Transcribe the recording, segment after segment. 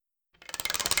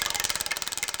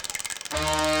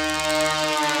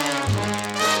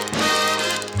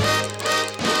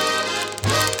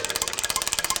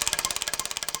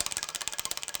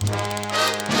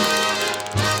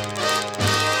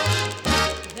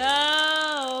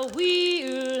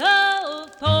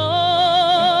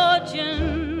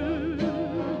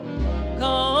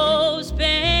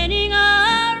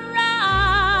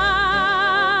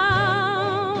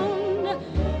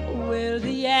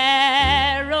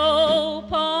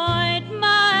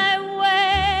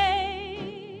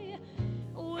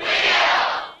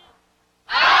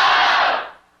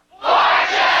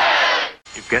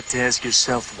got to ask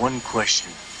yourself one question.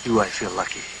 Do I feel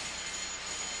lucky?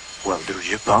 Well, do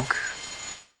you, punk?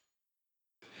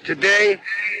 Today,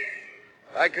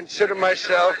 I consider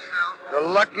myself the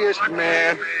luckiest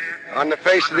man on the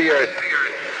face of the earth.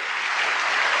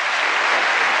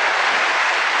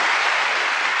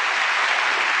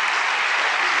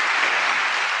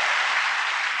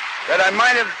 That I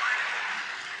might have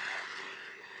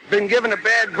been given a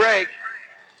bad break,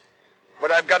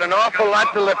 but I've got an awful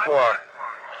lot to live for.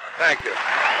 Thank you.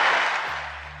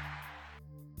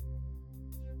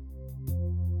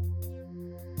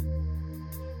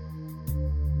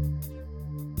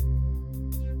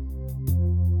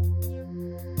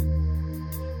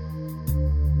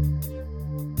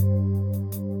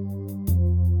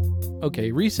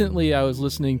 Okay, recently I was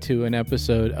listening to an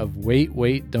episode of Wait,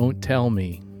 Wait, Don't Tell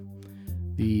Me,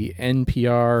 the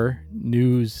NPR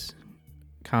news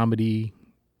comedy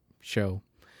show.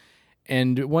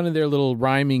 And one of their little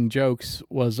rhyming jokes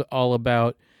was all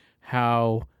about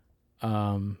how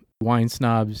wine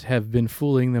snobs have been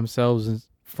fooling themselves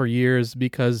for years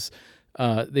because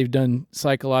they've done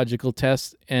psychological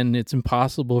tests and it's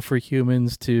impossible for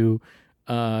humans to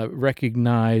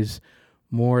recognize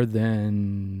more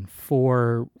than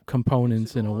 4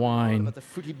 components in a wine. About the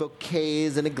fruity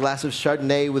bouquets in a glass of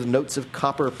Chardonnay with notes of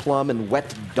copper, plum, and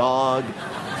wet dog.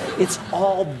 It's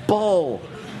all bull.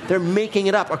 They're making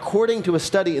it up. According to a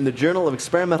study in the Journal of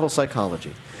Experimental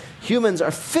Psychology, humans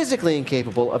are physically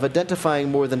incapable of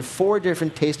identifying more than 4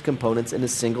 different taste components in a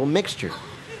single mixture.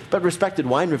 But respected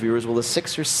wine reviewers will list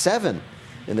 6 or 7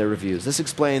 in their reviews. This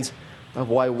explains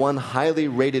why one highly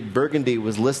rated Burgundy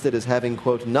was listed as having,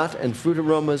 quote, nut and fruit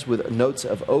aromas with notes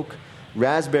of oak,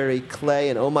 raspberry, clay,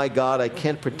 and oh my God, I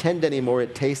can't pretend anymore.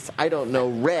 It tastes, I don't know,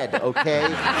 red, okay?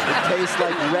 It tastes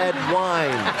like red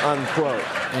wine, unquote.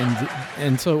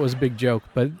 And so it was a big joke,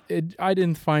 but I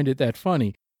didn't find it that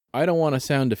funny. I don't want to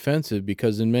sound defensive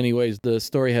because in many ways the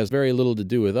story has very little to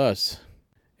do with us.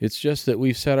 It's just that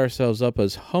we've set ourselves up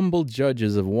as humble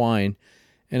judges of wine,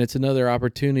 and it's another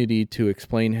opportunity to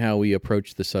explain how we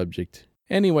approach the subject.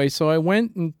 Anyway, so I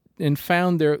went and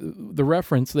found the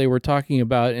reference they were talking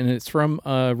about, and it's from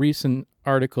a recent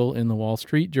article in the Wall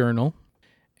Street Journal.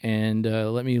 And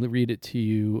let me read it to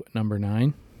you, number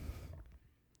 9.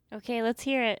 Okay, let's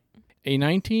hear it. A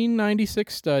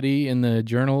 1996 study in the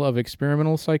Journal of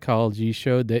Experimental Psychology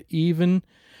showed that even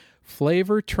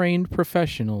flavor-trained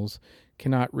professionals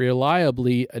cannot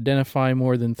reliably identify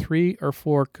more than 3 or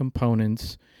 4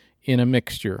 components in a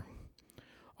mixture,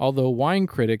 although wine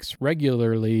critics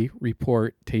regularly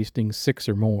report tasting 6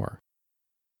 or more.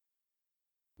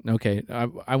 Okay,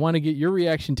 I want to get your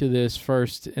reaction to this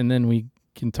first, and then we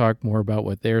can talk more about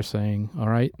what they're saying, all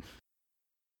right?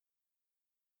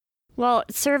 Well,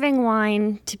 serving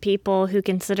wine to people who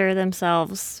consider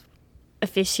themselves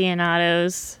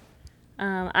aficionados,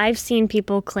 I've seen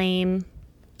people claim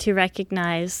to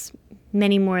recognize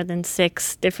many more than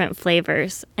 6 different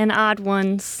flavors, and odd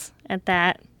ones at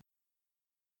that.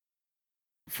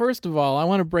 First of all, I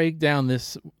want to break down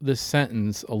this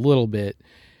sentence a little bit.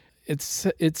 It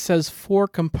says 4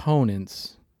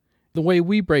 components. The way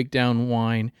we break down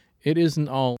wine, it isn't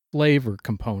all flavor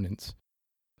components.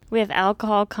 We have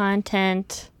alcohol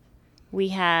content, we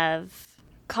have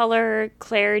color,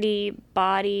 clarity,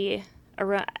 body.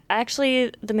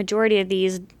 Actually, the majority of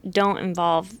these don't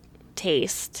involve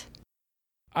taste.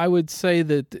 I would say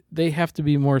that they have to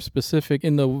be more specific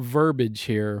in the verbiage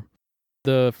here.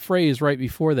 The phrase right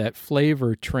before that,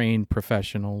 flavor-trained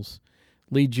professionals,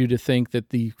 leads you to think that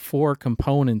the 4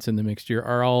 components in the mixture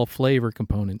are all flavor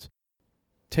components.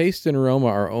 Taste and aroma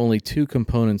are only 2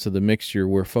 components of the mixture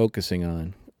we're focusing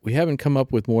on. We haven't come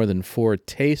up with more than 4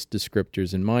 taste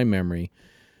descriptors in my memory,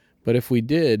 but if we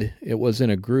did, it was in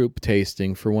a group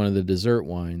tasting for one of the dessert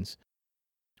wines.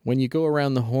 When you go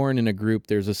around the horn in a group,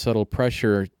 there's a subtle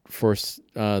pressure for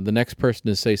the next person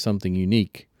to say something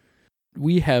unique.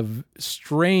 We have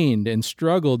strained and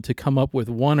struggled to come up with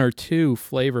 1 or 2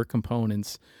 flavor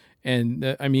components, and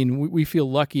we feel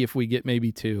lucky if we get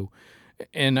maybe 2.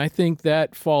 And I think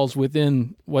that falls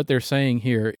within what they're saying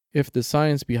here, if the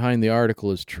science behind the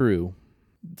article is true.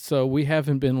 So we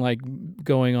haven't been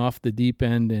going off the deep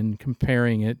end and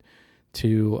comparing it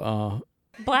to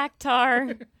Black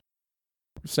tar,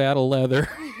 saddle leather,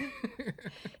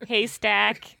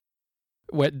 haystack,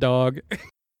 wet dog,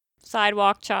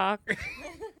 sidewalk chalk.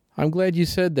 I'm glad you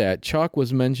said that. Chalk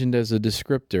was mentioned as a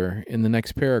descriptor in the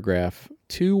next paragraph.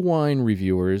 2 wine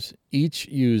reviewers each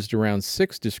used around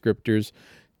 6 descriptors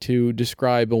to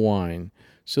describe a wine.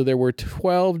 So there were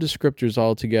 12 descriptors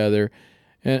altogether.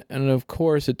 And of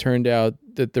course, it turned out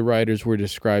that the writers were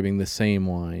describing the same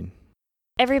wine.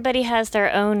 everybody has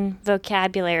their own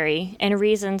vocabulary and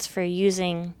reasons for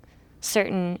using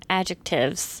certain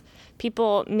adjectives.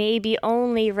 People may be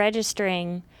only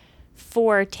registering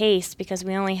for taste because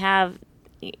we only have,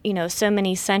 so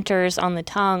many centers on the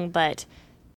tongue, but...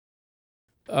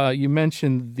 You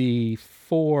mentioned the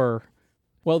 4...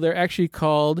 Well, they're actually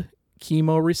called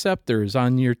chemoreceptors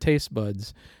on your taste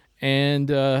buds. And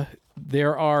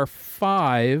there are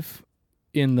 5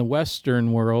 in the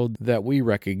Western world that we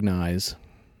recognize.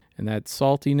 And that's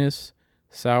saltiness,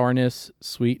 sourness,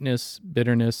 sweetness,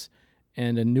 bitterness,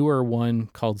 and a newer one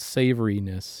called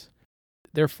savoriness.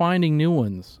 They're finding new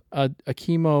ones. A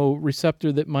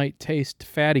chemoreceptor that might taste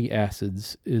fatty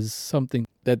acids is something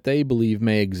that they believe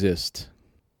may exist.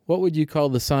 What would you call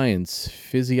the science?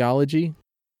 Physiology?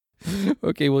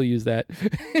 Okay, we'll use that.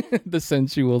 The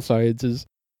sensual sciences.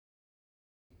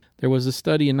 There was a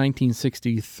study in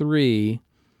 1963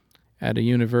 at a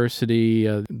university,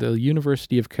 the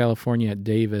University of California at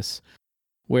Davis,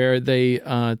 where they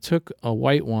took a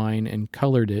white wine and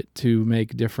colored it to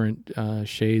make different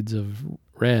shades of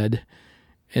red,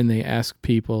 and they asked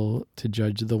people to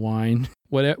judge the wine.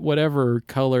 Whatever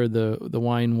color the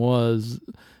wine was,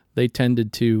 they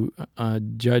tended to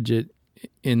judge it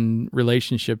in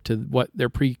relationship to what their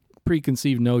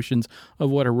preconceived notions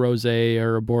of what a rosé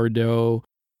or a Bordeaux.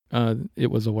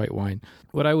 It was a white wine.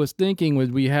 What I was thinking was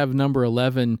we have number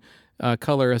 11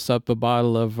 color us up a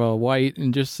bottle of white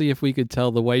and just see if we could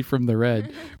tell the white from the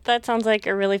red. That sounds like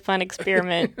a really fun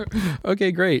experiment.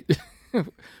 Okay, great.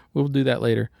 We'll do that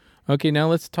later. Okay, now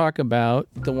let's talk about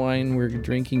the wine we're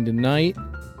drinking tonight.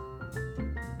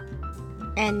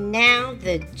 And now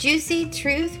the juicy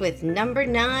truth with number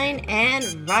 9 and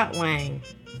Rotwang.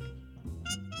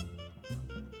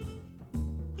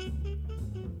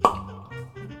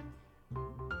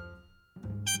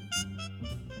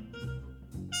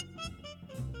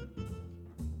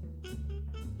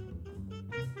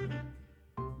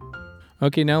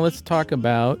 Okay, now let's talk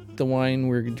about the wine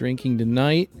we're drinking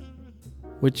tonight,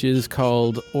 which is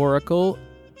called Oracle.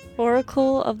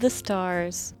 Oracle of the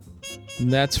Stars.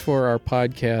 And that's for our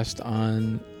podcast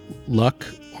on luck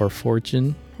or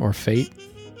fortune or fate.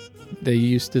 They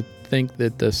used to think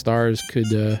that the stars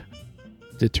could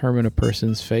determine a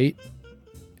person's fate.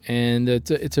 And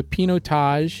it's a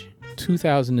Pinotage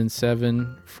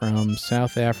 2007 from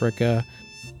South Africa.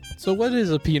 So what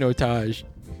is a Pinotage?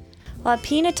 Well, a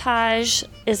Pinotage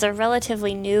is a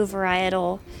relatively new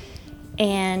varietal,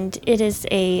 and it is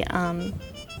a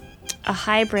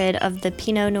hybrid of the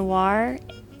Pinot Noir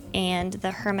and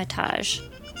the Hermitage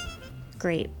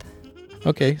grape.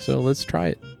 Okay, so let's try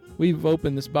it. We've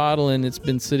opened this bottle, and it's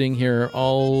been sitting here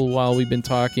all while we've been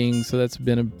talking, so that's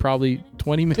been probably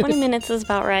 20 minutes. 20 minutes is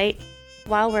about right.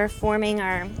 While we're forming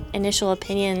our initial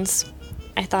opinions,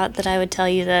 I thought that I would tell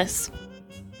you this.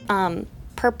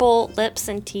 Purple lips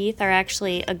and teeth are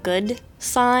actually a good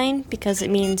sign because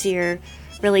it means you're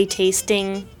really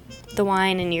tasting the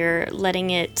wine and you're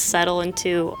letting it settle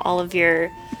into all of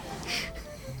your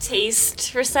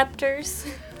taste receptors.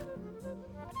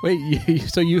 Wait,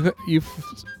 so you've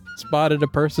spotted a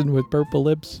person with purple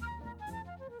lips?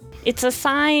 It's a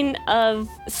sign of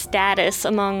status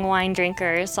among wine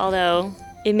drinkers, although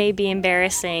it may be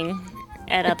embarrassing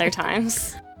at other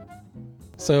times.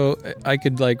 So I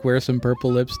could wear some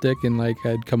purple lipstick and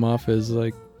I'd come off as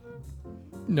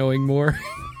knowing more.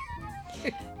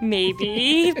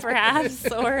 Maybe,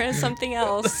 perhaps, or something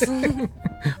else.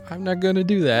 I'm not going to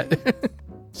do that.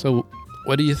 So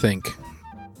what do you think?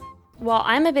 Well,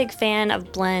 I'm a big fan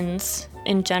of blends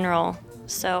in general.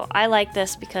 So I like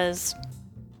this because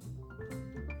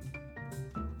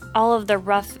all of the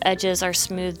rough edges are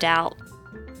smoothed out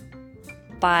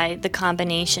by the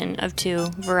combination of two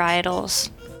varietals.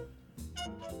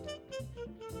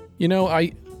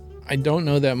 I don't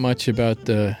know that much about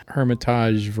the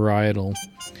Hermitage varietal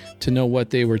to know what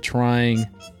they were trying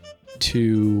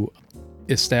to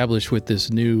establish with this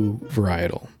new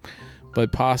varietal.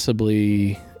 But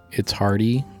possibly it's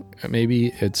hardy.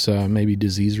 Maybe it's maybe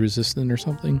disease resistant or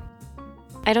something.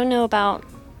 I don't know about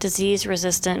disease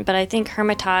resistant, but I think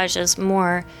Hermitage is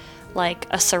more like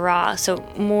a Syrah, so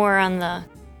more on the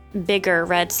bigger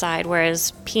red side,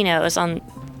 whereas Pinot is on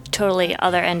totally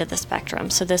other end of the spectrum.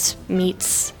 So this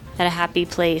meets at a happy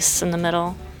place in the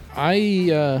middle.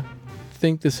 I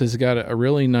think this has got a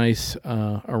really nice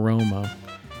aroma.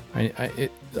 A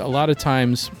lot of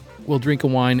times we'll drink a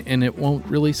wine and it won't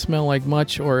really smell like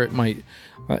much, or it might.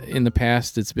 In the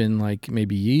past, it's been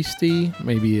maybe yeasty.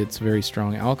 Maybe it's very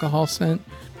strong alcohol scent.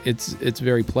 It's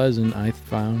very pleasant, I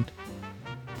found.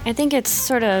 I think it's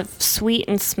sort of sweet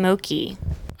and smoky.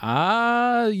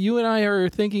 You and I are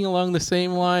thinking along the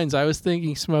same lines. I was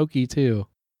thinking smoky too.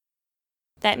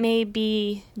 That may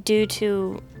be due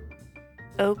to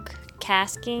oak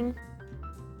casking.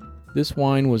 This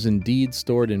wine was indeed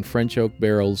stored in French oak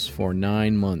barrels for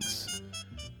 9 months.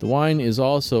 The wine is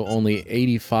also only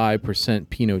 85%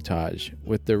 Pinotage,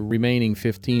 with the remaining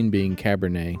 15 being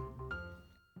Cabernet.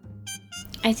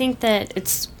 I think that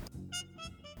it's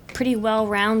pretty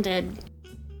well-rounded.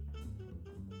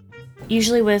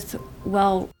 Usually with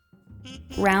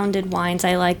well-rounded wines,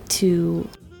 I like to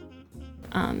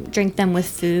drink them with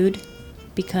food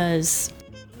because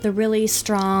the really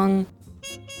strong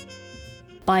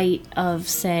bite of,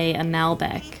 say, a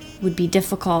Malbec would be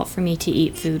difficult for me to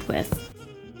eat food with.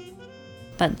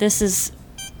 But this is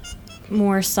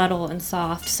more subtle and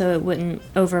soft, so it wouldn't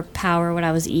overpower what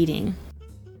I was eating.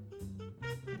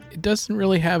 It doesn't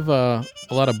really have a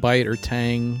lot of bite or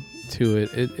tang to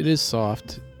it. It is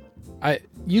soft.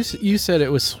 You said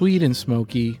it was sweet and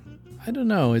smoky. I don't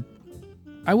know.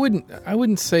 I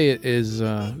wouldn't say it is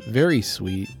very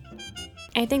sweet.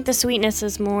 I think the sweetness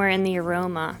is more in the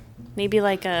aroma. Maybe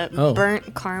like a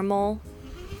burnt caramel.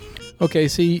 Okay,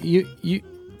 see,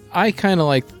 I kind of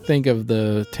like think of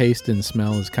the taste and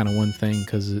smell as kind of one thing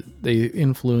because they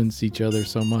influence each other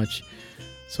so much.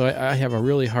 So I have a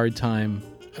really hard time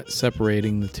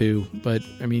separating the two. But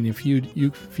I mean, if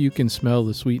you can smell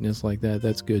the sweetness like that,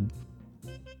 that's good.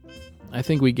 I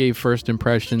think we gave first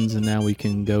impressions, and now we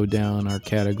can go down our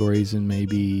categories and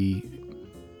maybe,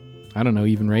 I don't know,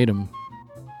 even rate them.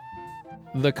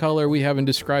 The color, we haven't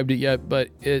described it yet, but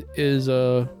it is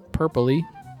purpley.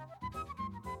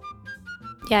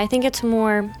 Yeah, I think it's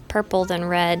more purple than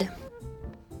red.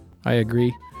 I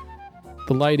agree.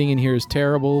 The lighting in here is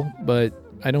terrible, but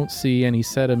I don't see any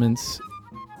sediments.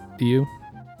 Do you?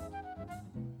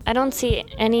 I don't see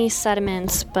any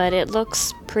sediments, but it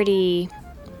looks pretty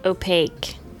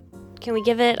opaque. Can we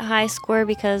give it a high score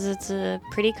because it's a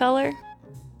pretty color?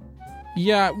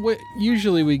 Yeah,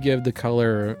 usually we give the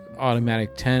color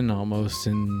automatic 10 almost,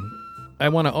 and I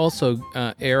want to also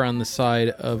err on the side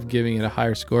of giving it a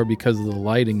higher score because of the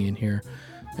lighting in here.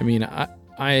 I mean,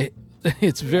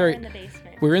 it's very...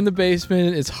 We're in the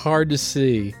basement. It's hard to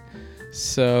see.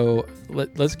 So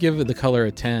let's give it the color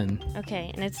a 10.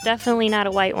 Okay, and it's definitely not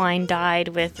a white wine dyed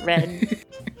with red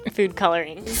food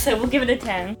coloring. So we'll give it a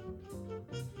 10.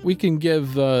 We can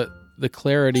give the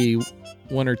clarity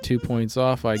 1 or 2 points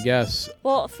off, I guess.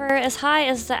 Well, for as high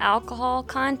as the alcohol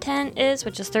content is,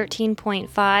 which is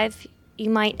 13.5, you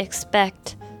might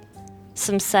expect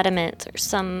some sediment or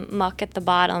some muck at the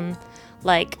bottom,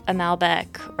 like a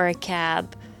Malbec or a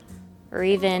Cab or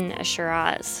even a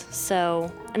Shiraz. So,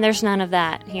 and there's none of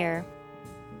that here.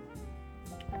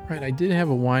 Right, I did have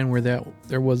a wine where that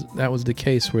was the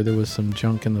case, where there was some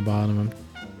junk in the bottom.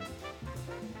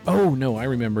 Oh no, I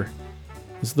remember.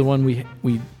 It's the one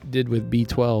we did with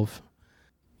B12.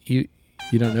 You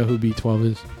don't know who B12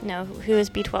 is? No, who is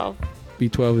B12?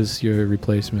 B12 is your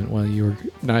replacement while you were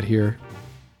not here.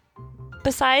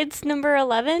 Besides number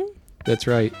 11? That's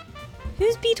right.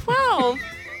 Who's B12?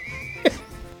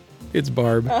 It's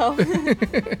Barb. Oh.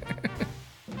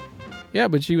 Yeah,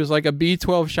 but she was like a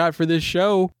B12 shot for this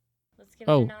show. Let's give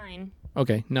it a 9.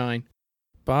 Okay, 9.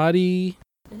 Body.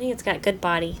 I think it's got good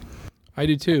body. I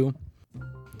do too.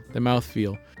 The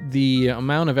mouthfeel. The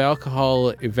amount of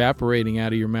alcohol evaporating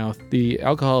out of your mouth. The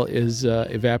alcohol is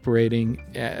evaporating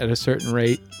at a certain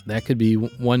rate. That could be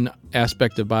one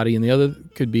aspect of body, and the other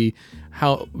could be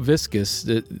how viscous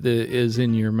the is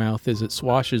in your mouth as it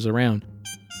swashes around.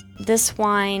 This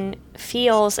wine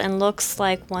feels and looks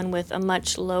like one with a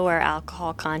much lower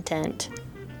alcohol content,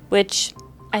 which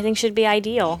I think should be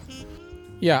ideal.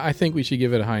 Yeah, I think we should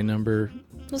give it a high number.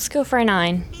 Let's go for a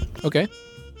 9. Okay.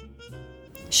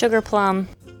 Sugar plum.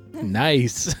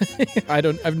 Nice.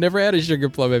 I've never had a sugar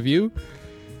plum, have you?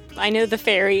 I know the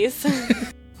fairies.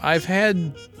 I've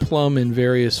had plum in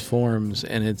various forms,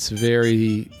 and it's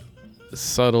very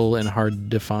subtle and hard to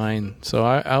define. So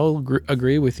I'll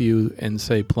agree with you and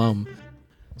say plum.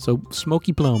 So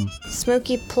smoky plum.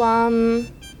 Smoky plum.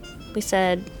 We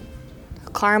said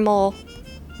caramel,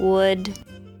 wood.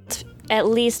 It's at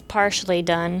least partially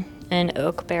done in an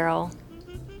oak barrel.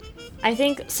 I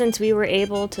think since we were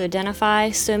able to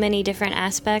identify so many different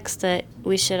aspects that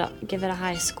we should give it a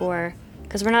high score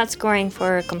because we're not scoring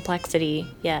for complexity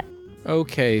yet.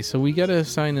 Okay, so we got to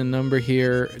assign a number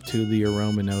here to the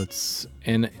aroma notes,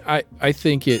 and I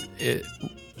think it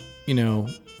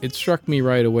struck me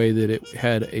right away that it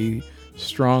had a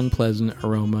strong, pleasant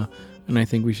aroma, and I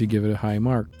think we should give it a high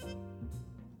mark.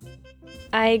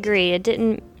 I agree. It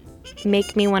didn't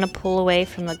make me want to pull away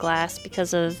from the glass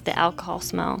because of the alcohol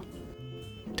smell.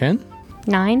 10?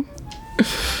 9.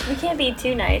 We can't be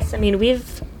too nice. I mean,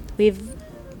 we've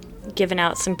given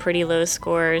out some pretty low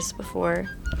scores before.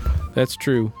 That's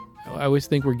true. I always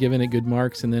think we're giving it good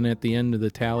marks, and then at the end of the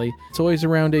tally, it's always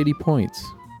around 80 points.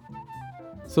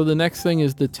 So the next thing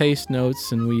is the taste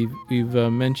notes, and we've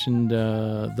mentioned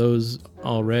those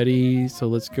already. So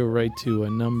let's go right to a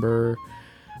number.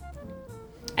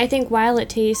 I think while it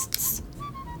tastes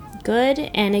good,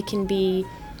 and it can be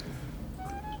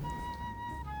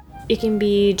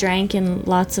drank in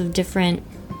lots of different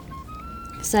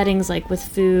settings, like with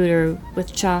food or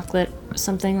with chocolate or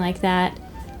something like that.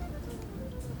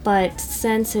 But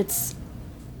since it's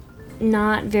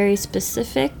not very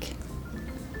specific,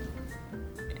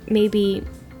 maybe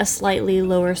a slightly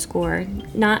lower score.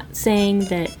 Not saying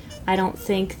that I don't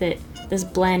think that this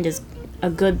blend is a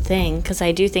good thing, because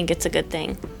I do think it's a good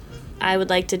thing. I would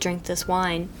like to drink this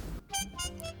wine.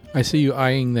 I see you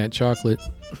eyeing that chocolate.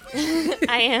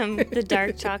 I am the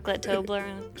dark chocolate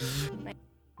Toblerone.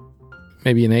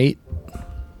 Maybe an 8?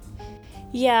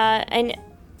 Yeah, an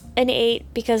 8,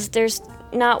 because there's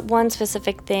not one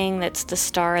specific thing that's the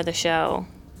star of the show.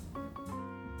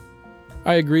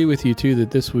 I agree with you, too,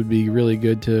 that this would be really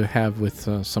good to have with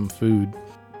some food.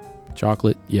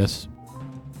 Chocolate, yes.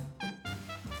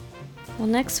 Well,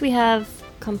 next we have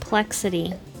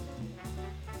complexity.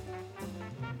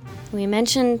 We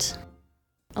mentioned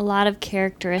a lot of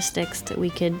characteristics that we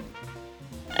could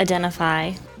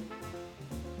identify,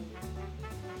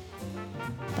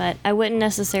 but I wouldn't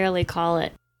necessarily call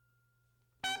it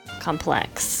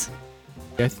complex.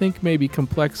 I think maybe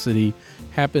complexity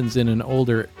happens in an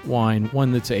older wine,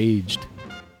 one that's aged.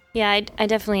 Yeah, I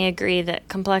definitely agree that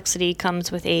complexity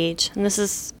comes with age. And this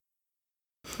is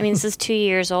 2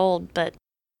 years old, but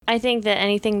I think that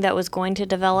anything that was going to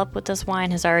develop with this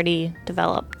wine has already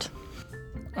developed.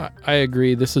 I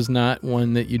agree. This is not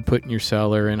one that you'd put in your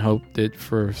cellar and hope that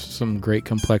for some great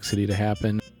complexity to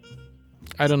happen.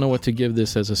 I don't know what to give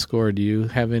this as a score. Do you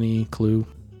have any clue?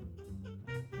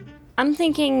 I'm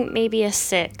thinking maybe a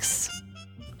 6.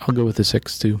 I'll go with a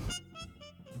 6 too.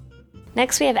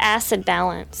 Next we have acid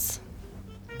balance.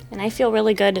 And I feel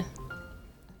really good.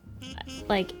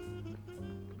 Like,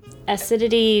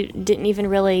 acidity didn't even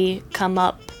really come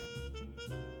up.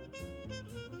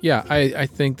 Yeah, I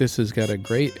think this has got a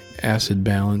great acid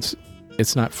balance.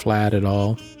 It's not flat at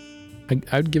all.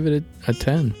 I'd give it a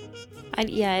 10.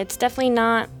 Yeah, it's definitely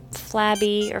not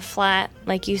flabby or flat,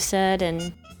 like you said,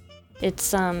 and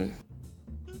it's, acid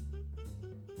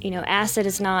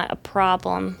is not a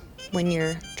problem when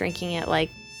you're drinking it.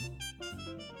 Like,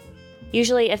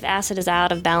 usually if acid is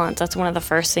out of balance, that's one of the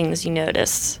first things you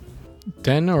notice.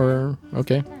 10 or...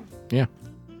 okay. Yeah.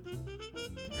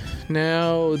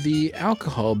 Now, the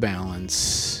alcohol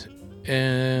balance.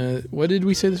 What did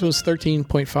we say? This was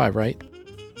 13.5, right?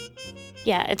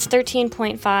 Yeah, it's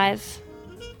 13.5.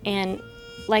 And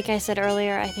like I said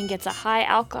earlier, I think it's a high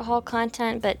alcohol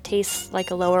content, but tastes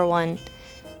like a lower one.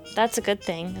 That's a good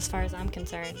thing, as far as I'm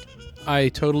concerned. I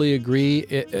totally agree.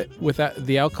 With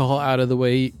the alcohol out of the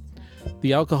way,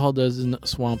 the alcohol doesn't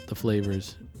swamp the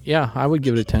flavors. Yeah, I would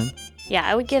give it a 10. Yeah,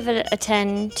 I would give it a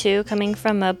 10 too, coming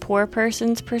from a poor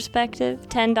person's perspective.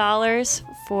 $10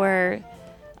 for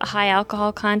a high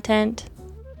alcohol content.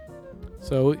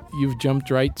 So you've jumped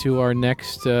right to our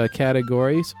next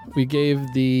categories. We gave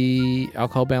the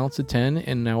alcohol balance a 10,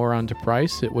 and now we're on to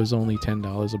price. It was only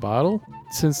 $10 a bottle.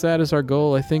 Since that is our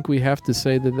goal, I think we have to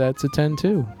say that that's a 10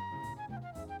 too.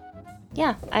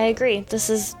 Yeah, I agree. This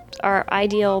is our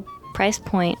ideal price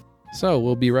point. So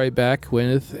we'll be right back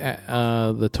with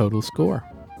the total score.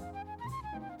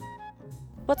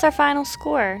 What's our final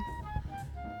score?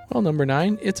 Well, number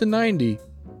 9, it's a 90.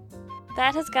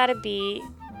 That has got to be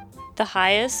the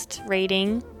highest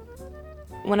rating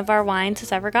one of our wines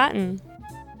has ever gotten.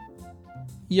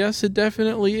 Yes, it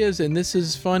definitely is. And this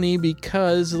is funny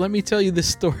because let me tell you the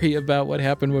story about what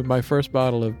happened with my first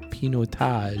bottle of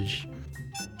Pinotage.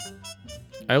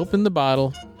 I opened the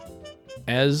bottle,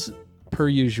 as per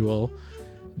usual,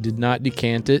 did not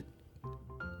decant it,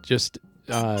 just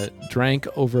drank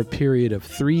over a period of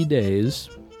 3 days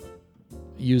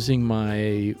using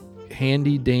my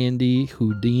handy dandy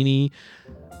Houdini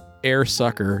air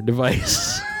sucker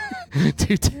device.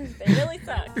 It really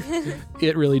sucks.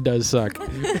 It really does suck.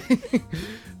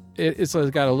 It's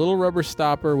got a little rubber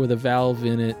stopper with a valve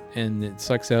in it, and it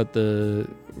sucks out the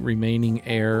remaining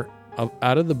air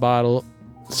out of the bottle,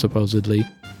 supposedly.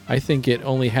 I think it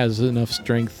only has enough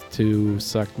strength to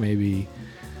suck maybe,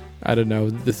 I don't know,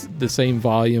 the same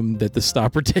volume that the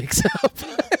stopper takes up.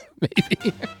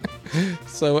 Maybe.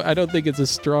 So I don't think it's a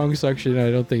strong suction.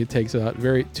 I don't think it takes out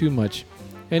too much.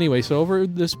 Anyway, so over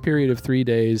this period of 3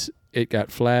 days, it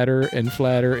got flatter and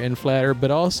flatter and flatter,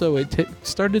 but also it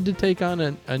started to take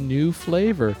on a new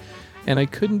flavor, and I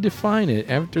couldn't define it.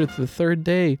 After the third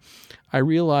day, I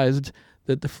realized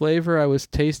that the flavor I was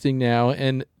tasting now,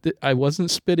 and I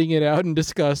wasn't spitting it out in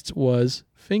disgust, was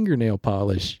fingernail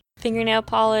polish. Fingernail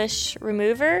polish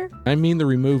remover? I mean the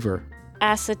remover.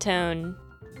 Acetone.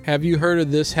 Have you heard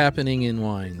of this happening in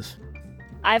wines?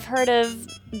 I've heard of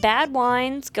bad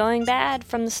wines going bad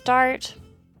from the start,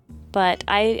 but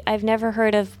I've never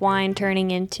heard of wine turning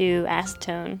into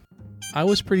acetone. I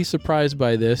was pretty surprised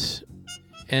by this,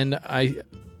 and I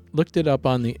looked it up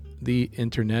on the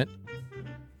internet.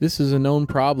 This is a known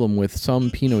problem with some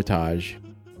Pinotage.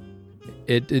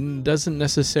 It doesn't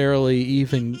necessarily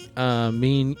even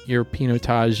mean your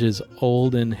Pinotage is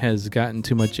old and has gotten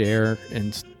too much air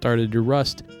and started to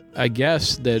rust. I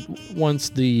guess that once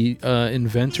the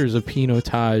inventors of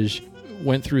Pinotage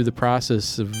went through the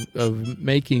process of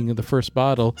making the first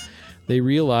bottle, they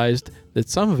realized that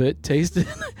some of it tasted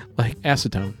like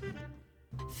acetone.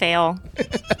 Fail.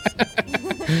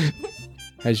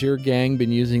 Has your gang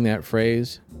been using that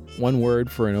phrase? One word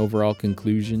for an overall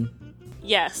conclusion?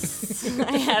 Yes,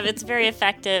 I have. It's very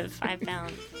effective, I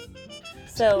found.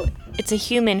 So, it's a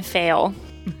human fail.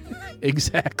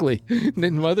 Exactly.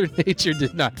 Then Mother Nature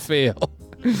did not fail.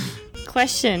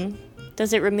 Question: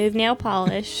 does it remove nail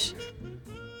polish?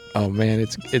 Oh man,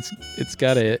 it's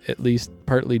got to at least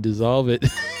partly dissolve it.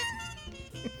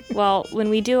 Well, when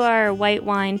we do our white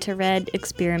wine to red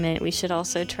experiment, we should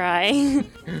also try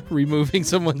removing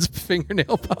someone's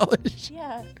fingernail polish.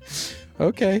 Yeah.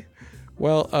 Okay.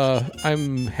 Well,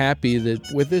 I'm happy that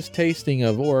with this tasting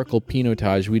of Oracle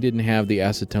Pinotage, we didn't have the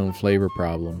acetone flavor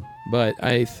problem. But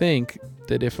I think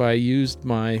that if I used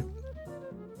my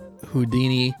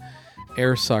Houdini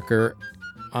air sucker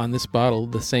on this bottle,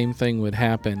 the same thing would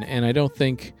happen. And I don't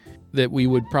think that we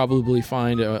would probably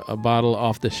find a bottle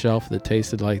off the shelf that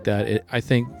tasted like that. I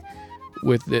think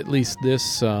with at least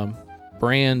this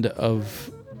brand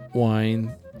of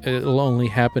wine, it'll only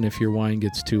happen if your wine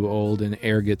gets too old and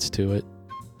air gets to it.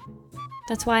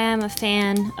 That's why I'm a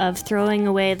fan of throwing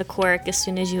away the cork as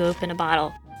soon as you open a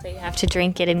bottle. So you have to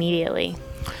drink it immediately.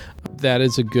 That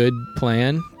is a good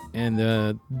plan.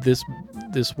 And this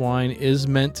wine is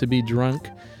meant to be drunk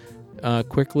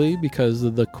quickly because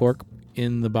of the cork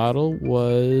in the bottle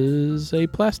was a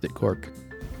plastic cork.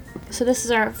 So this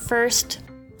is our first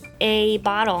A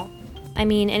bottle. I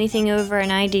mean, anything over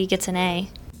an ID gets an A.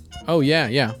 Oh,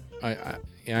 yeah.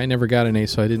 I never got an A,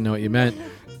 so I didn't know what you meant.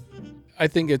 I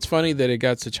think it's funny that it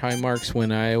got such high marks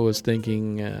when I was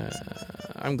thinking,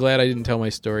 I'm glad I didn't tell my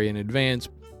story in advance.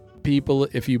 People,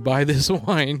 if you buy this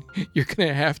wine, you're going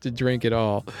to have to drink it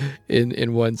all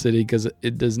in one sitting because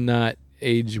it does not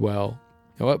age well.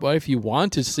 What if you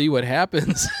want to see what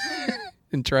happens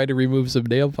and try to remove some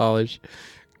nail polish?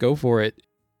 Go for it.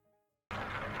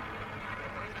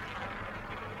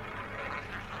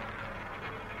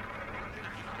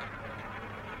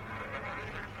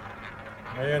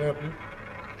 Rien plus.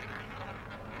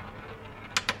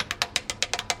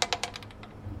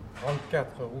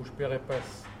 34, Rouge Père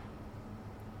Épaisse.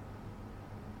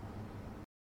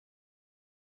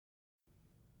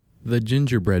 The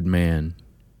Gingerbread Man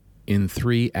in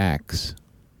 3 acts.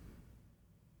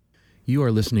 You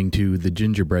are listening to The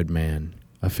Gingerbread Man,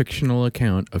 a fictional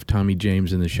account of Tommy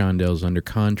James and the Shondells under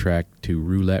contract to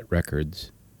Roulette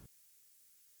Records.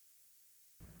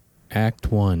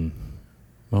 Act 1.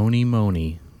 Mony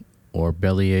Mony, or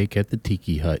Bellyache at the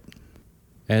Tiki Hut.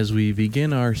 As we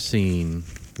begin our scene,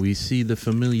 we see the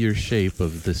familiar shape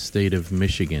of the state of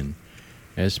Michigan,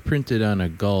 as printed on a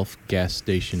Gulf gas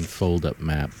station fold-up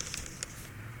map.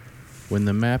 When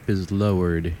the map is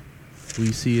lowered,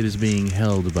 we see it is being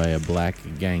held by a black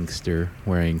gangster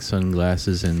wearing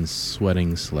sunglasses and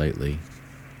sweating slightly.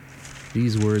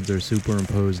 These words are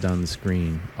superimposed on the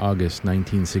screen. August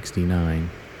 1969.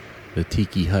 The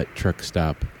Tiki Hut truck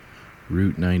stop,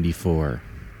 Route 94.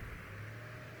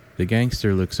 The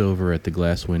gangster looks over at the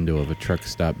glass window of a truck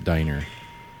stop diner,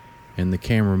 and the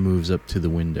camera moves up to the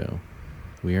window.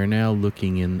 We are now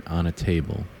looking in on a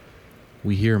table.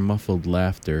 We hear muffled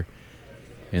laughter,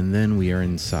 and then we are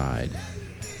inside.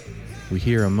 We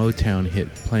hear a Motown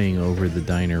hit playing over the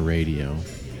diner radio.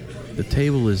 The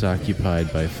table is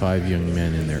occupied by 5 young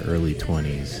men in their early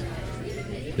 20s.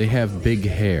 They have big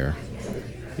hair.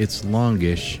 It's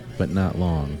longish, but not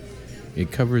long.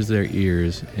 It covers their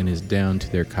ears and is down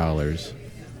to their collars,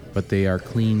 but they are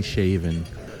clean-shaven.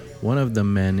 One of the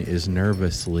men is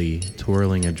nervously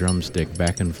twirling a drumstick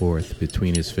back and forth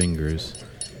between his fingers.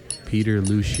 Peter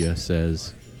Lucia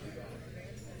says,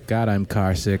 "God, I'm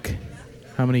carsick.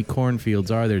 How many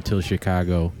cornfields are there till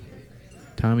Chicago?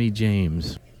 Tommy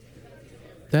James.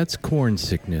 That's corn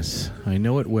sickness. I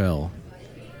know it well.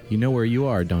 You know where you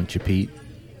are, don't you, Pete?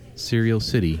 Cereal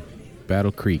City,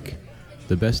 Battle Creek.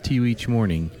 The best to you each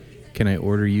morning. Can I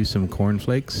order you some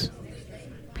cornflakes?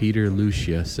 Peter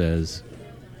Lucia says,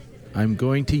 I'm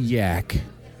going to yak.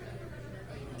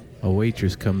 A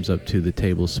waitress comes up to the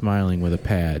table smiling with a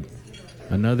pad.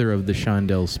 Another of the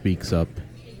Shondells speaks up,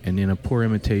 and in a poor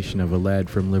imitation of a lad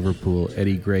from Liverpool,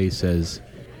 Eddie Gray says,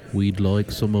 We'd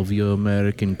like some of your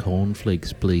American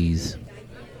cornflakes, please.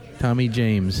 Tommy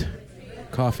James,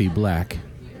 coffee black.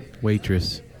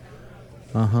 Waitress,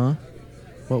 uh-huh.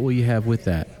 What will you have with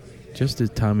that? Just as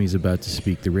Tommy's about to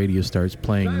speak, the radio starts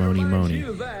playing Moni Moni.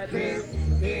 This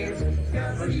is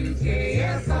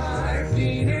WKFR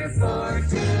Phoenix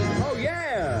 14. Oh,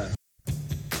 yeah!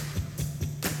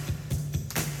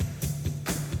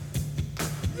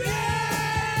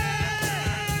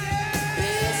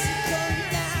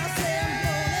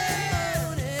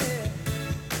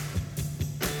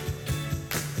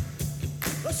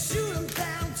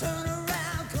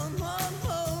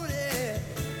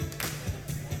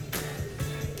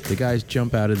 The guys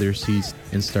jump out of their seats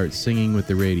and start singing with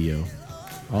the radio.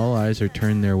 All eyes are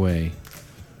turned their way.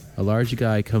 A large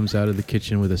guy comes out of the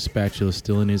kitchen with a spatula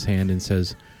still in his hand and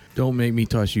says, Don't make me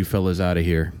toss you fellas out of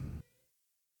here.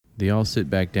 They all sit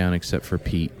back down except for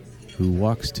Pete, who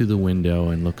walks to the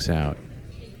window and looks out.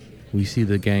 We see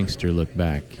the gangster look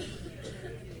back.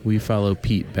 We follow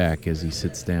Pete back as he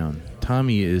sits down.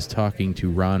 Tommy is talking to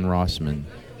Ron Rossman.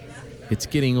 It's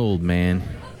getting old, man.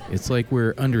 It's like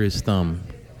we're under his thumb.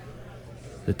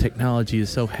 The technology is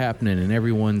so happening and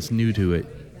everyone's new to it.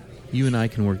 You and I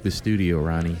can work the studio,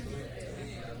 Ronnie.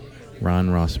 Ron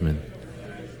Rossman.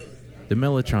 The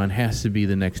Mellotron has to be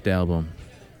the next album.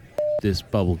 This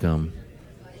bubblegum.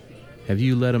 Have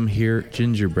you let him hear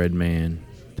Gingerbread Man?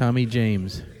 Tommy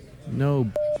James.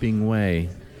 No b***ing way.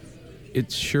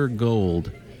 It's sure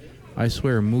gold. I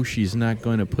swear Mushi's not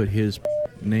going to put his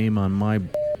name on my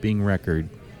b***ing record.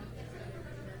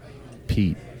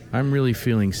 Pete. I'm really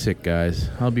feeling sick, guys.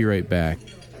 I'll be right back.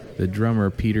 The drummer,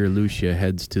 Peter Lucia,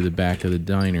 heads to the back of the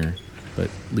diner, but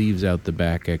leaves out the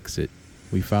back exit.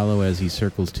 We follow as he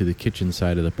circles to the kitchen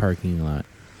side of the parking lot.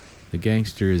 The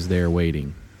gangster is there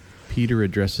waiting. Peter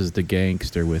addresses the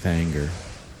gangster with anger.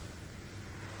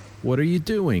 What are you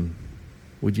doing?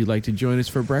 Would you like to join us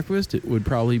for breakfast? It would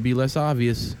probably be less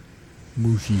obvious.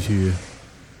 Mushi's here.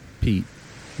 Pete.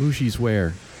 Mushi's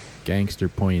where? Gangster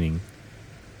pointing.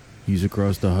 He's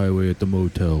across the highway at the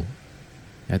motel.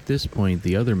 At this point,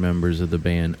 the other members of the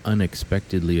band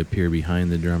unexpectedly appear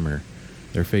behind the drummer.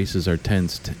 Their faces are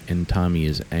tensed, and Tommy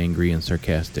is angry and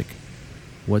sarcastic.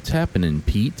 What's happening,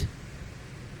 Pete?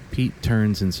 Pete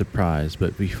turns in surprise,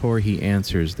 but before he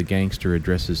answers, the gangster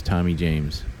addresses Tommy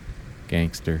James.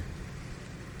 Gangster.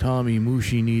 Tommy,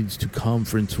 Mushi needs to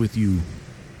conference with you.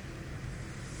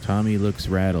 Tommy looks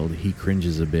rattled. He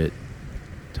cringes a bit.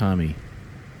 Tommy.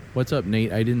 What's up,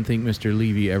 Nate? I didn't think Mr.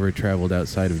 Levy ever traveled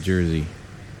outside of Jersey.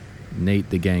 Nate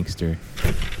the gangster.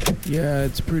 Yeah,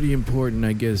 it's pretty important,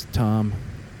 I guess, Tom.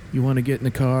 You want to get in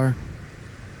the car?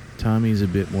 Tommy's a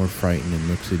bit more frightened and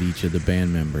looks at each of the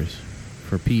band members.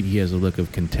 For Pete, he has a look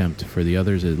of contempt. For the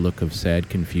others, a look of sad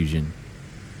confusion.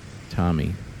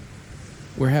 Tommy.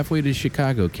 We're halfway to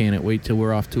Chicago. Can't it wait till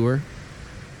we're off tour?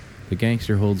 The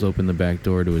gangster holds open the back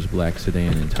door to his black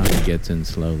sedan and Tommy gets in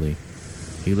slowly.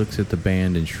 He looks at the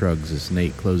band and shrugs as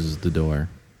Nate closes the door.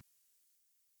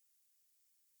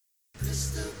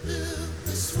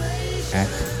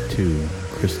 Act 2,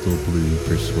 Crystal Blue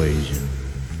Persuasion.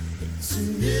 It's a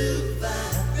new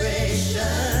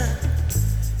vibration.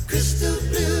 Crystal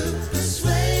blue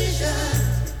persuasion.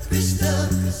 Crystal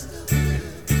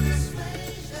blue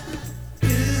persuasion.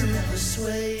 Blue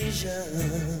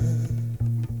persuasion.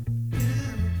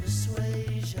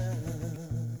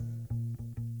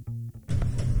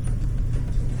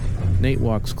 Nate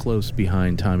walks close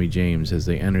behind Tommy James as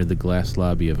they enter the glass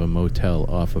lobby of a motel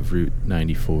off of Route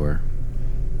 94.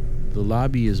 The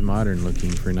lobby is modern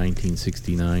looking for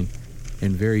 1969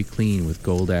 and very clean with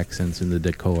gold accents in the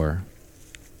decor.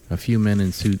 A few men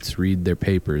in suits read their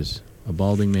papers. A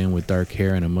balding man with dark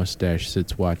hair and a mustache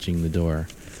sits watching the door.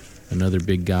 Another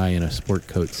big guy in a sport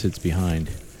coat sits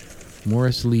behind.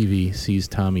 Morris Levy sees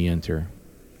Tommy enter.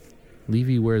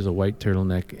 Levy wears a white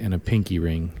turtleneck and a pinky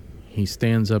ring. He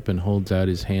stands up and holds out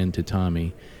his hand to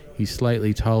Tommy. He's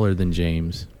slightly taller than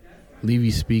James.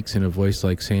 Levy speaks in a voice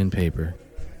like sandpaper.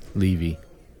 Levy.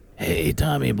 Hey,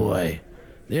 Tommy boy.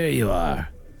 There you are.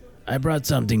 I brought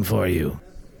something for you.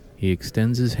 He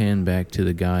extends his hand back to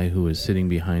the guy who is sitting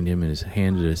behind him and is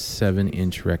handed a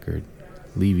 7-inch record.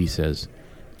 Levy says,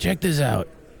 "Check this out."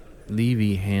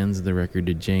 Levy hands the record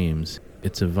to James.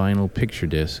 It's a vinyl picture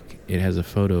disc. It has a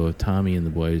photo of Tommy and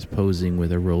the boys posing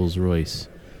with a Rolls Royce.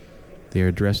 They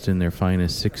are dressed in their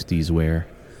finest 60s wear,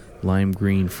 lime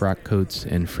green frock coats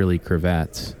and frilly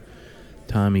cravats.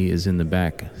 Tommy is in the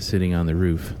back, sitting on the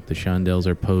roof. The Shondells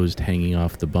are posed hanging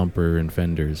off the bumper and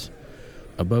fenders.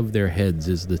 Above their heads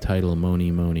is the title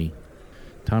Moni Moni.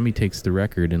 Tommy takes the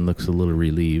record and looks a little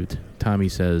relieved. Tommy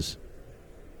says,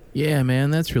 "Yeah,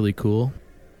 man, that's really cool."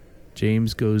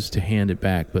 James goes to hand it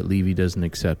back, but Levy doesn't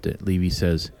accept it. Levy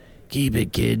says, "Keep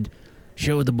it, kid.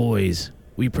 Show the boys.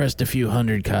 We pressed a few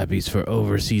hundred copies for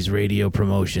overseas radio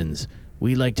promotions.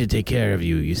 We like to take care of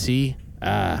you, you see?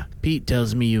 Pete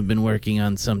tells me you've been working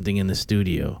on something in the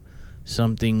studio.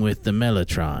 Something with the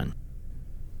Mellotron."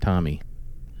 Tommy,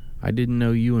 "I didn't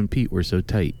know you and Pete were so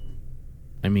tight.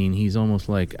 I mean, he's almost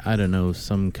like, I don't know,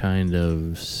 some kind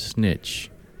of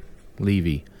snitch."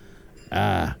 Levy,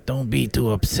 "Don't be too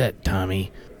upset,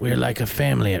 Tommy. We're like a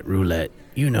family at Roulette.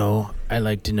 You know, I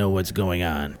like to know what's going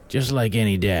on, just like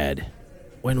any dad.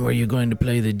 When were you going to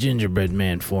play the Gingerbread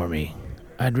Man for me?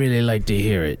 I'd really like to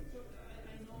hear it."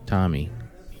 Tommy,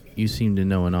 "You seem to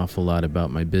know an awful lot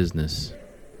about my business."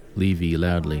 Levy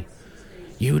loudly,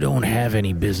 "You don't have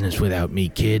any business without me,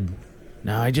 kid.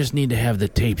 Now I just need to have the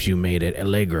tapes you made at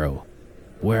Allegro.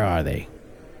 Where are they?"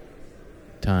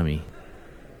 Tommy,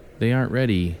 "They aren't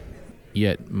ready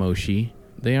yet, Moshi.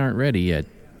 They aren't ready yet.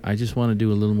 I just want to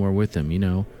do a little more with them, you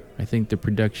know. I think the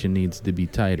production needs to be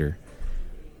tighter.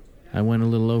 I went a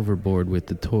little overboard with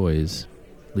the toys."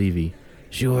 Levy,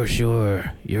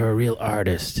 Sure. You're a real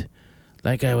artist.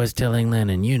 Like I was telling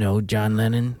Lennon, you know, John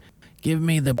Lennon, give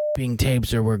me the b***ing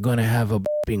tapes or we're gonna have a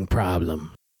b***ing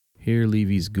problem." Here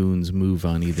Levy's goons move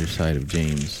on either side of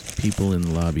James. People in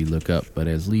the lobby look up, but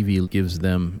as Levy gives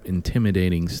them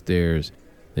intimidating stares,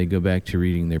 they go back to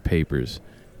reading their papers.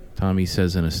 Tommy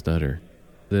says in a stutter,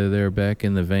 They're back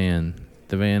in the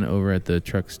van over at the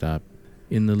truck stop.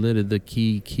 In the lid of the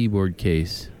keyboard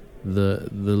case. The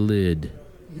lid.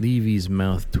 Levy's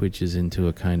mouth twitches into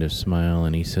a kind of smile,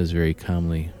 and he says very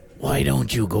calmly, "Why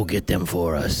don't you go get them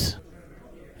for us?"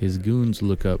 His goons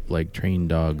look up like trained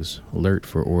dogs, alert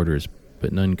for orders,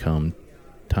 but none come.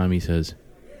 Tommy says,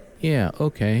 "Yeah,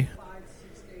 okay."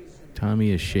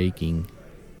 Tommy is shaking.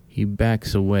 He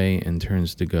backs away and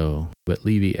turns to go, but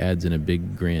Levy adds in a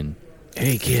big grin,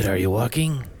 "Hey kid, are you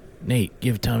walking? Nate,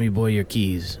 give Tommy boy your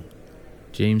keys."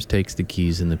 James takes the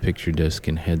keys and the picture disc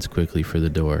and heads quickly for the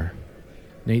door.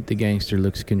 Nate the gangster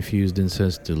looks confused and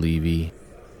says to Levy,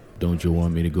 "Don't you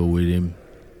want me to go with him?"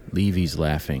 Levy's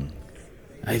laughing.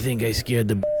 "I think I scared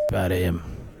the out of him.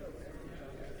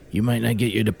 You might not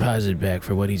get your deposit back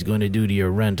for what he's going to do to your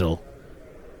rental."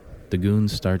 The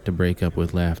goons start to break up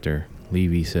with laughter.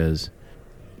 Levy says,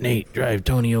 "Nate, drive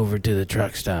Tony over to the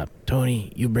truck stop.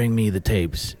 Tony, you bring me the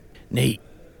tapes. Nate,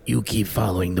 you keep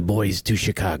following the boys to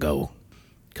Chicago.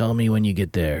 Call me when you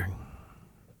get there."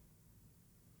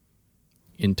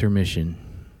 Intermission.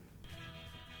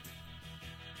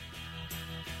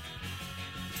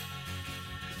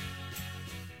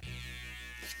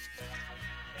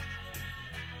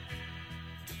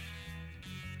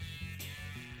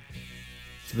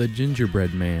 The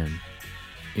Gingerbread Man,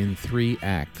 in 3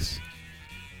 acts.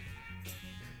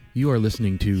 You are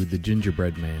listening to The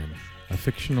Gingerbread Man, a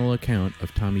fictional account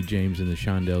of Tommy James and the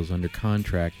Shondells under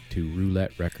contract to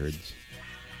Roulette Records.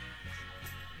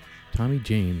 Tommy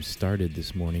James started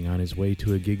this morning on his way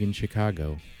to a gig in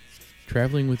Chicago,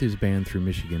 traveling with his band through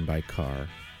Michigan by car.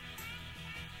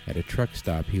 At a truck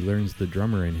stop, he learns the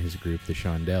drummer in his group, the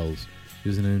Shondells,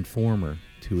 is an informer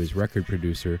to his record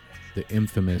producer, the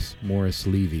infamous Morris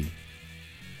Levy.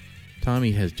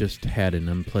 Tommy has just had an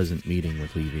unpleasant meeting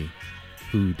with Levy,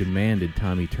 who demanded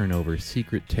Tommy turn over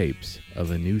secret tapes of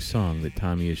a new song that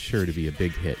Tommy is sure to be a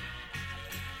big hit.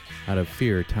 Out of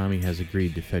fear, Tommy has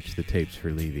agreed to fetch the tapes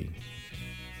for Levy.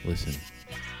 Listen.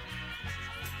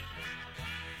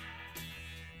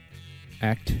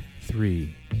 Act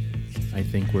 3. I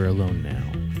think we're alone now.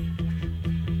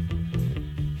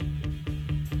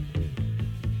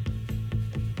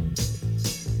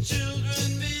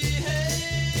 Children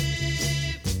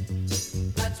behave.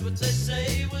 That's what they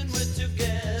say when we're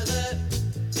together.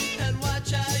 And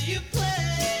watch how you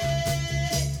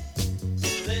play.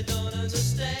 They don't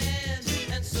understand.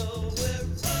 And so we're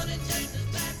running just as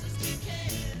fast as we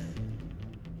can.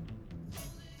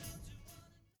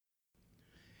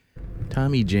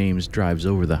 Tommy James drives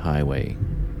over the highway.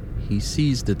 He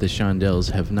sees that the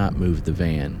Shondells have not moved the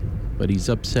van, but he's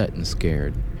upset and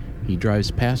scared. He drives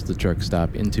past the truck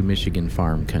stop into Michigan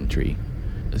farm country.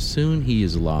 Soon he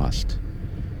is lost.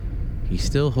 He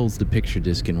still holds the picture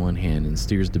disc in one hand and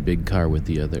steers the big car with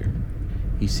the other.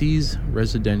 He sees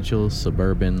residential,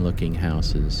 suburban-looking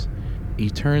houses. He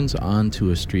turns onto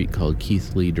a street called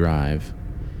Keithley Drive.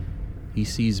 He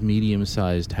sees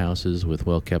medium-sized houses with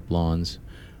well-kept lawns.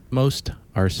 Most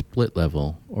are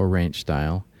split-level or ranch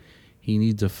style. He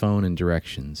needs a phone and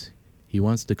directions. He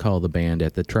wants to call the band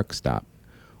at the truck stop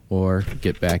or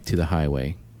get back to the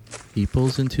highway. He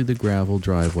pulls into the gravel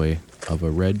driveway of a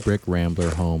red brick Rambler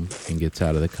home and gets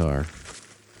out of the car.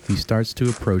 He starts to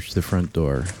approach the front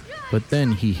door, but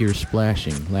then he hears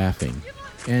splashing, laughing,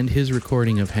 and his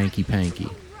recording of Hanky Panky.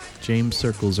 James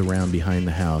circles around behind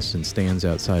the house and stands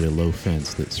outside a low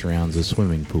fence that surrounds a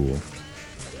swimming pool.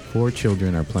 4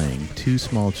 children are playing. 2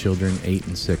 small children, 8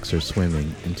 and 6, are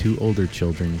swimming, and 2 older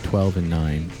children, 12 and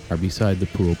 9, are beside the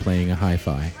pool playing a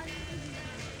hi-fi.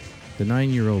 The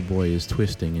 9-year-old boy is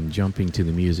twisting and jumping to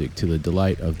the music to the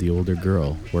delight of the older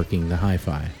girl working the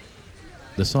hi-fi.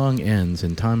 The song ends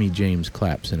and Tommy James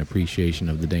claps in appreciation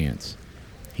of the dance.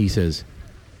 He says,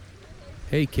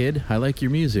 "Hey kid, I like your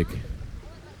music."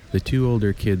 The 2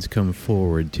 older kids come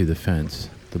forward to the fence.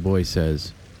 The boy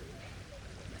says,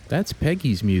 "That's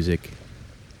Peggy's music."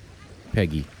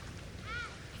 Peggy: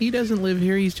 "He doesn't live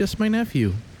here, he's just my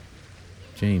nephew."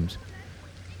 James: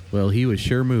 "Well, he was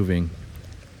sure moving."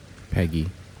 Peggy: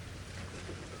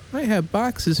 "I have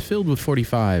boxes filled with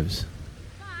 45s.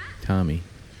 Tommy: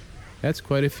 "That's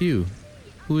quite a few.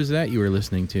 Who is that you were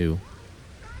listening to?"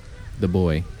 The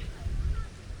boy: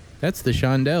 "That's the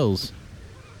Shondells."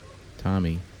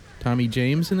 Tommy: "Tommy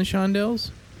James and the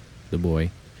Shondells?" The boy: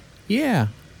 "Yeah."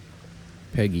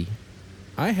 Peggy: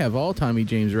 "I have all Tommy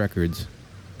James records."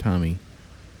 Tommy: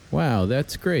 "Wow,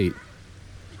 that's great."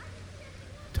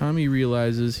 Tommy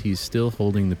realizes he's still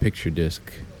holding the picture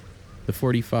disc, the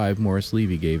 45 Morris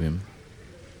Levy gave him.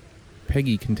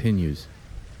 Peggy continues,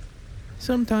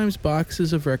 "Sometimes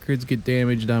boxes of records get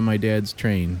damaged on my dad's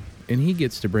train, and he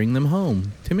gets to bring them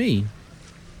home, to me."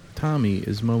 Tommy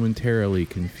is momentarily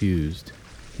confused.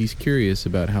 He's curious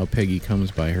about how Peggy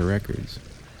comes by her records.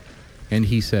 And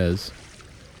he says,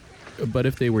 "But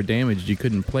if they were damaged, you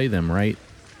couldn't play them, right?"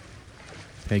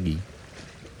 Peggy: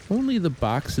 "Only the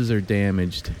boxes are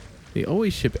damaged. They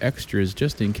always ship extras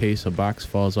just in case a box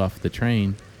falls off the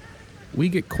train. We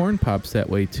get corn pops that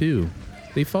way, too.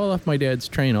 They fall off my dad's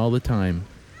train all the time.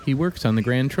 He works on the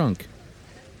Grand Trunk."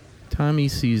 Tommy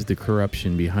sees the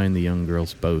corruption behind the young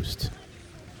girl's boast.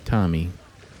 Tommy: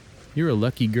 "You're a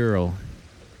lucky girl.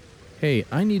 Hey,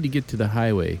 I need to get to the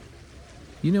highway.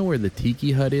 You know where the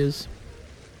Tiki Hut is?"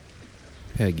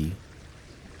 Peggy: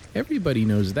 "Everybody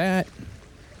knows that."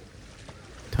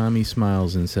 Tommy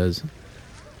smiles and says,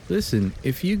 "Listen,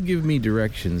 if you give me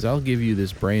directions, I'll give you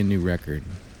this brand new record."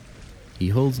 He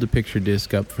holds the picture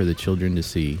disc up for the children to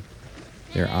see.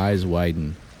 Their eyes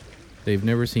widen. They've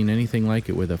never seen anything like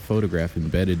it with a photograph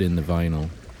embedded in the vinyl.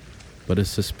 But a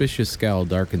suspicious scowl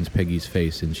darkens Peggy's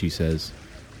face and she says,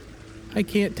 "I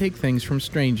can't take things from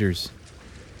strangers."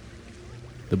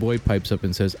 The boy pipes up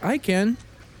and says, "I can."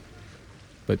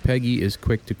 But Peggy is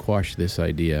quick to quash this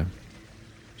idea.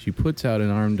 She puts out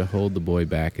an arm to hold the boy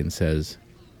back and says,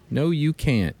 "No, you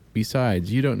can't.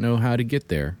 Besides, you don't know how to get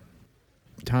there."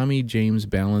 Tommy James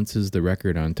balances the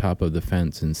record on top of the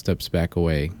fence and steps back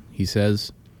away. He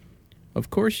says,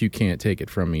 "Of course you can't take it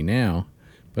from me now.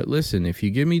 But listen, if you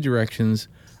give me directions,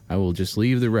 I will just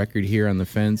leave the record here on the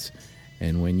fence,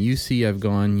 and when you see I've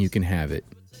gone, you can have it."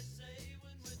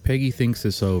 Peggy thinks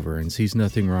this over and sees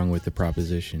nothing wrong with the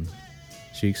proposition.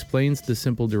 She explains the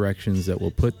simple directions that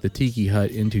will put the Tiki Hut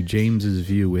into James's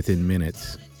view within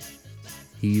minutes.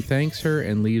 He thanks her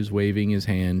and leaves waving his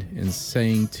hand and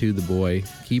saying to the boy,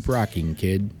 "Keep rocking,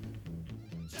 kid."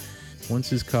 Once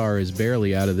his car is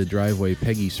barely out of the driveway,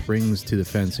 Peggy springs to the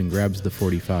fence and grabs the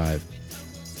 45.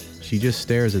 She just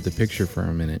stares at the picture for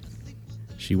a minute.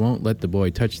 She won't let the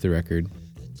boy touch the record,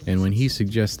 and when he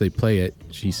suggests they play it,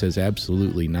 she says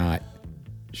absolutely not.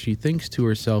 She thinks to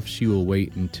herself she will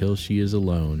wait until she is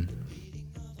alone.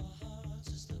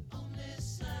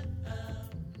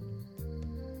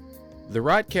 The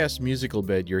Rotcast musical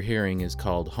bed you're hearing is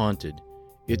called Haunted.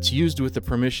 It's used with the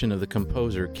permission of the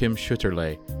composer Kim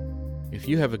Schutterle. If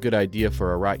you have a good idea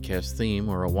for a Rotcast theme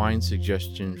or a wine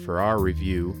suggestion for our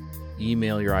review,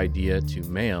 email your idea to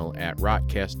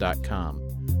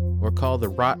mail@rotcast.com or call the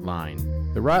Rot Line.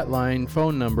 The Rot Line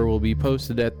phone number will be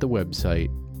posted at the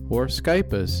website, or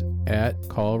Skype us at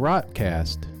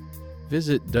callrotcast.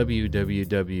 Visit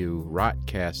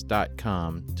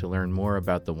www.rotcast.com to learn more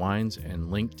about the wines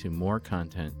and link to more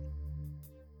content.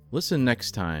 Listen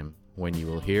next time when you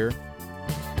will hear...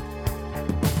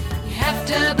 You have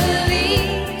to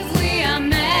believe